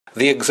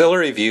The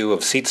auxiliary view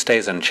of seat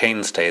stays and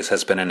chain stays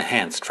has been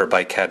enhanced for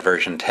BikeCAD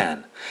version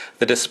 10.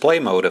 The display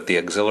mode of the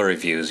auxiliary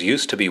views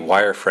used to be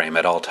wireframe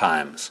at all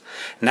times.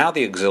 Now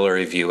the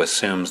auxiliary view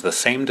assumes the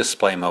same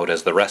display mode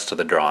as the rest of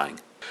the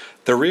drawing.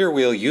 The rear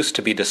wheel used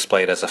to be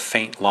displayed as a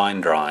faint line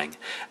drawing.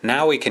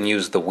 Now we can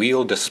use the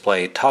wheel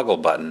display toggle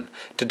button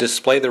to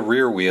display the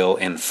rear wheel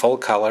in full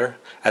color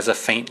as a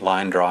faint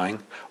line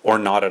drawing, or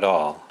not at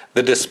all.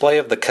 The display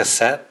of the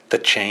cassette, the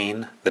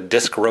chain, the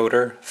disc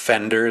rotor,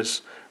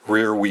 fenders,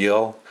 rear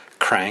wheel,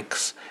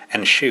 cranks,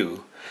 and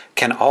shoe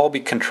can all be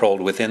controlled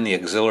within the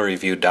auxiliary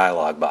view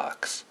dialog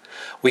box.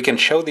 We can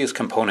show these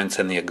components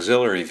in the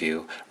auxiliary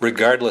view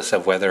regardless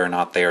of whether or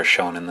not they are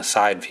shown in the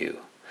side view.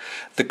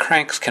 The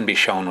cranks can be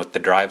shown with the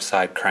drive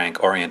side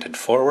crank oriented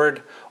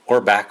forward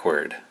or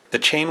backward. The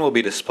chain will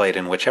be displayed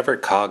in whichever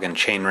cog and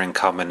chainring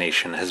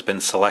combination has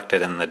been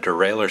selected in the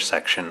derailleur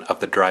section of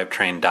the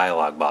drivetrain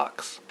dialog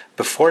box.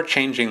 Before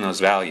changing those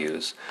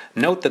values,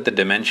 note that the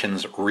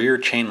dimensions rear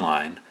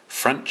chainline,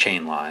 front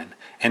chainline,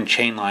 and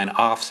chainline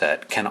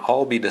offset can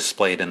all be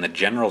displayed in the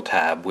General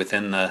tab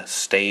within the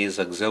Stays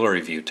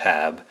Auxiliary View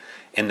tab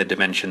in the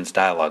Dimensions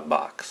dialog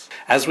box.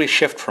 As we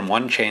shift from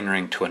one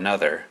chainring to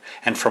another,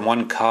 and from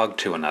one cog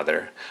to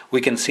another, we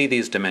can see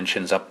these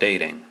dimensions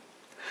updating.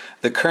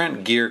 The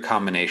current gear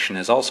combination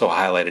is also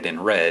highlighted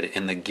in red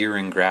in the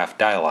Gearing Graph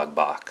dialog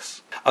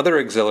box. Other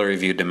auxiliary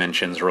view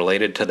dimensions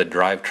related to the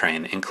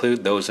drivetrain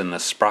include those in the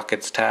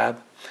Sprockets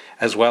tab,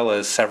 as well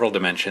as several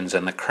dimensions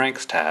in the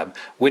Cranks tab,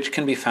 which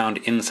can be found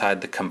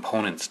inside the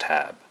Components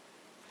tab.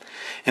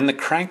 In the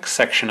Cranks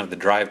section of the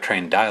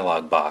drivetrain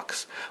dialog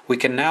box, we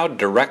can now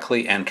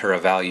directly enter a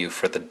value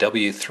for the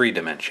W3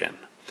 dimension.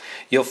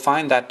 You'll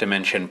find that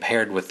dimension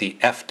paired with the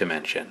F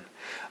dimension.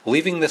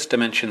 Leaving this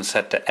dimension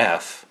set to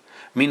F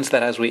means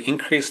that as we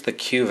increase the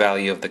Q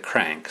value of the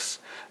cranks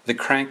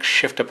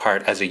shift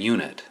apart as a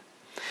unit.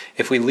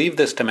 If we leave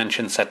this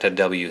dimension set to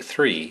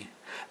W3,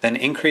 then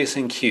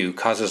increasing Q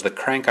causes the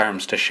crank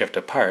arms to shift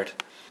apart,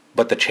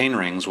 but the chain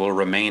rings will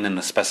remain in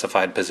the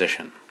specified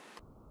position.